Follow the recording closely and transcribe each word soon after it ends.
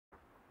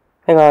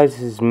Hey guys,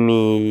 this is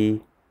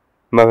me,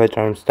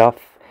 Mohead Stuff,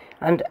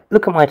 and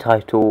look at my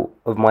title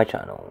of my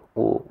channel,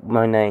 or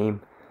my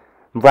name,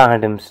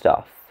 Random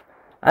Stuff.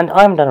 And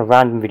I haven't done a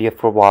random video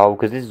for a while,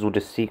 because this is all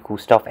just sequel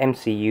stuff,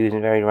 MCU isn't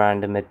very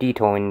random, a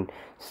detouring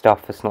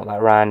stuff that's not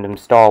that random,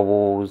 Star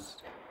Wars,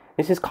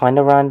 this is kind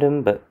of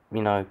random, but,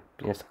 you know,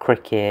 it's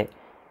cricket,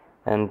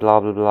 and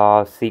blah blah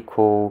blah,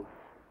 sequel.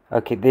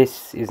 Okay,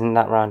 this isn't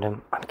that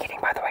random. I'm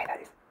kidding, by the way,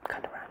 that is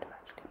kind of random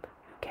actually, but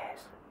who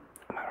cares?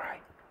 Am I right?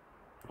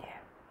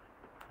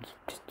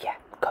 Yeah,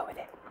 go with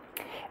it.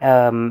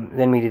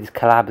 Then we did this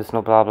collab, it's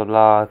not blah blah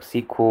blah,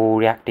 sequel,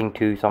 reacting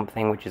to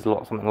something, which is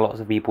something lots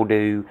of people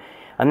do.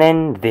 And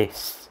then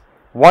this,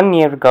 1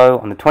 year ago,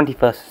 on the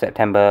 21st of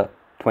September,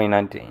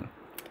 2019.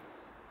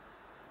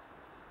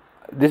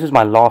 This was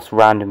my last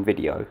random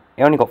video.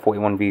 It only got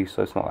 41 views,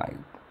 so it's not like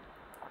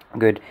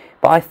good.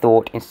 But I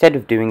thought, instead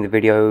of doing the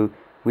video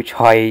which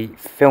I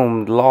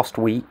filmed last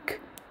week,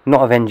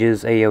 not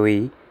Avengers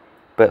AOE,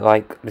 but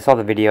like this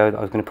other video that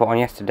I was going to put on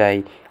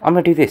yesterday, I'm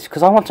going to do this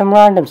because I want some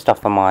random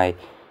stuff on my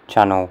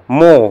channel.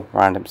 More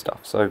random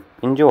stuff, so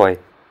enjoy.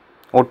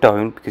 Or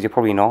don't, because you're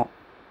probably not.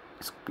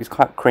 It's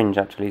quite cringe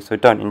actually, so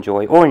don't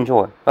enjoy. Or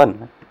enjoy, I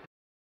don't know.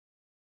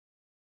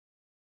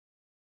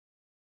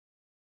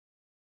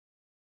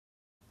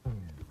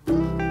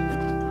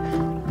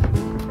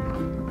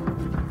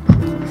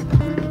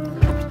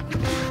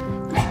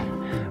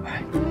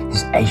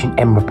 This is Agent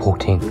M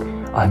reporting.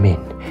 I'm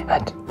in.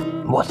 And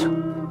what?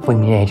 What do you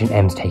mean Agent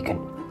M's taken?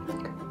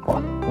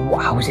 What?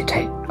 How was it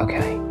taken?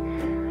 Okay.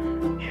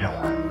 You know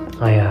what?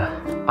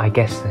 I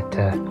guess that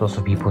lots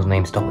of people's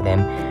names start with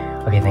M.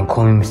 Okay, then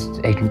call me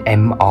Mr. Agent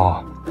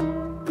MR.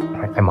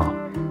 Right, MR.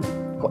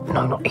 What?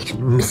 No, not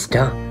Agent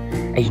Mr.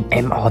 Agent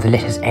MR. The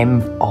letters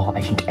MR.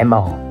 Agent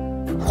MR.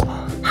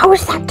 How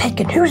is that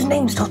taken? Whose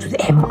name starts with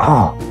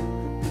MR?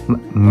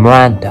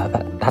 Miranda.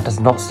 That does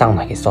not sound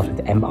like it starts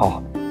with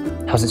MR.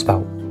 How's it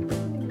spelled?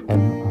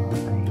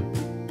 M-R-N.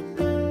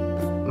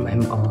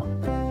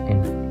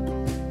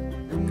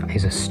 That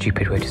is a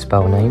stupid way to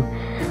spell a name.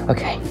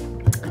 Okay,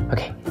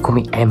 call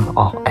me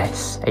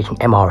MRS. Agent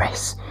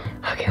MRS.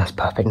 Okay, that's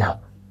perfect now.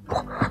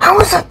 How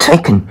was that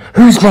taken?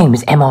 Whose name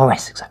is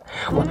MRS?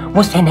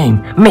 What's their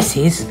name?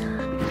 Mrs.?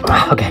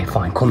 Okay,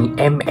 fine, call me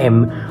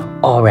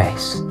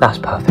MMRS. That's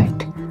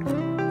perfect.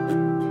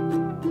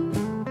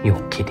 You're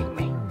kidding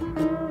me.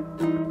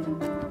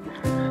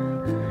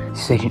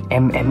 This is Agent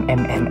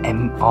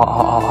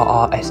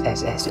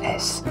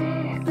MMMMMRRRRSSSS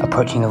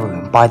approaching the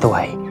room. By the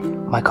way,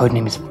 my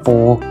codename is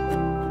 4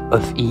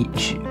 of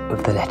each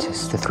of the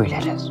letters, the 3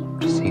 letters,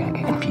 just so you don't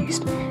get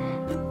confused.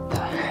 The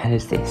hell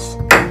is this?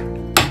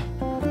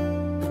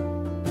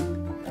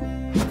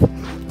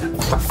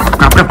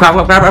 Grab.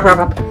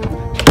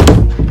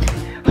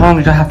 How long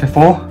did I have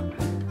before?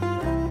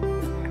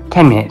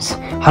 10 minutes.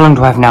 How long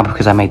do I have now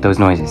because I made those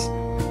noises?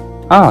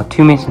 Oh,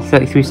 2 minutes and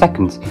 33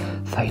 seconds.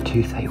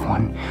 32,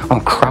 31. Oh,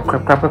 crap.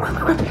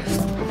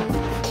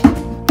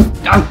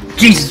 Oh,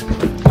 Jesus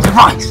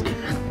Christ!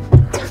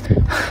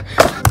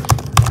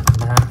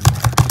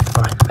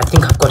 Alright, I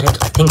think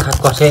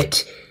I've got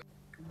it.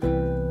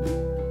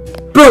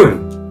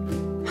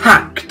 Boom!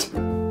 Hacked!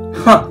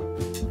 Huh.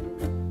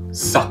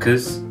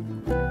 Suckers.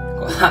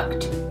 Got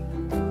hacked.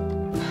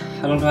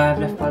 How long do I have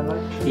left, by the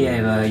way?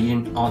 Yeah, you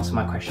didn't answer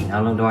my question.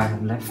 How long do I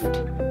have left?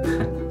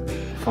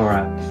 Before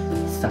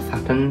stuff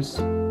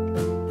happens.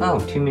 Oh,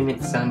 2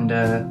 minutes and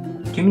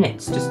 2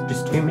 minutes.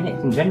 Just 2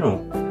 minutes in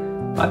general.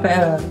 I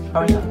better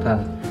hurry up.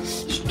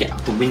 Just get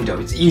out the window.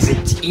 It's easy.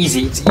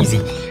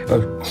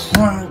 Oh.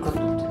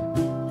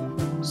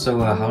 So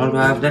how long do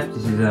I have left?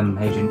 This is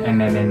Agent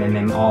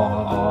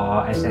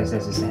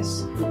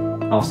MMMMMRRSSSS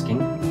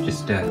asking.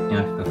 Just you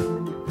know.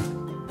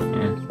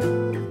 Yeah.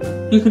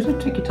 You could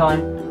take your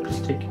time.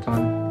 Just take your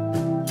time.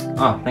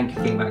 Oh, thank you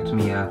for getting back to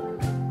me.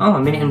 Oh,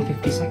 1 minute and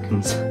 50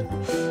 seconds.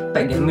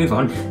 Better get a move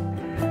on.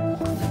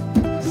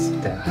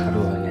 How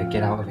do I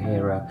get out of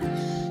here?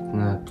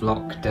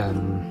 Blocked.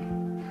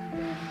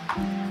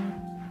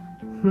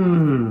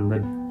 The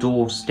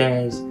door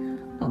stairs.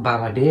 Not a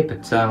bad idea,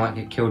 but I might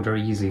get killed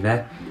very easily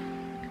there.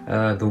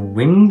 The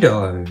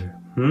window.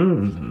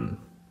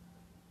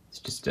 It's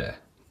just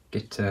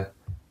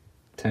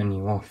turn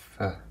you off.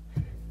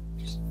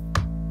 Just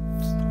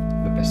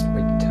the best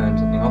way to turn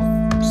something off.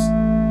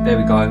 There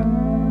we go.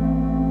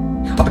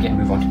 I'll get a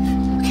move on.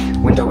 Okay.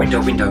 Window.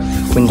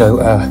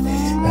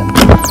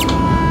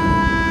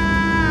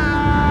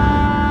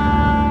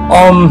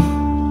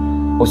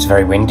 Oh, it's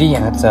very windy.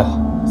 Yeah, it's a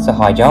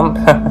high jump.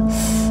 1,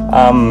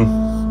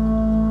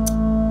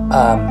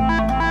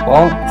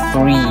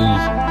 3,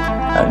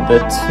 and 2,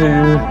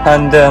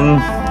 and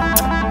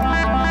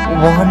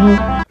 1.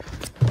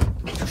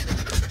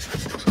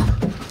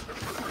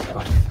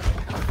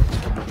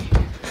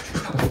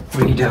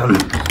 Freedom.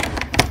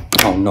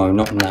 Oh no,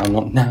 not now.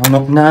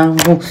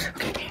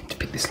 Okay, to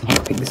pick this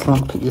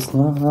lock.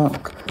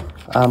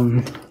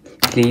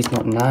 Please,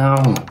 not now.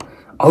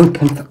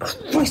 Open for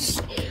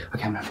Christ.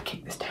 Okay, I'm gonna have to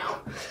kick this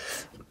down.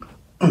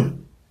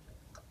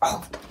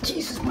 Oh,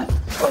 Jesus, my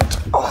foot.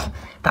 Oh,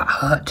 that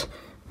hurt.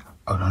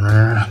 Oh,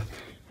 no.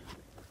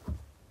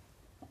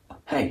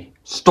 Hey,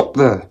 stop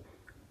there.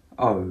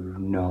 Oh,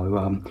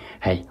 no,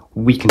 hey,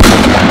 we can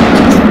talk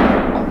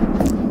about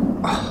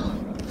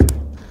it.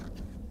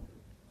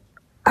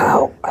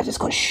 Ow, I just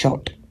got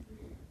shot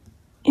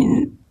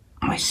in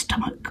my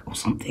stomach or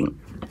something.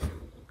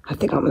 I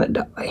think I'm gonna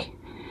die.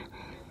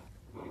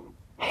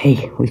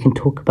 Hey, we can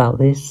talk about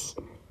this.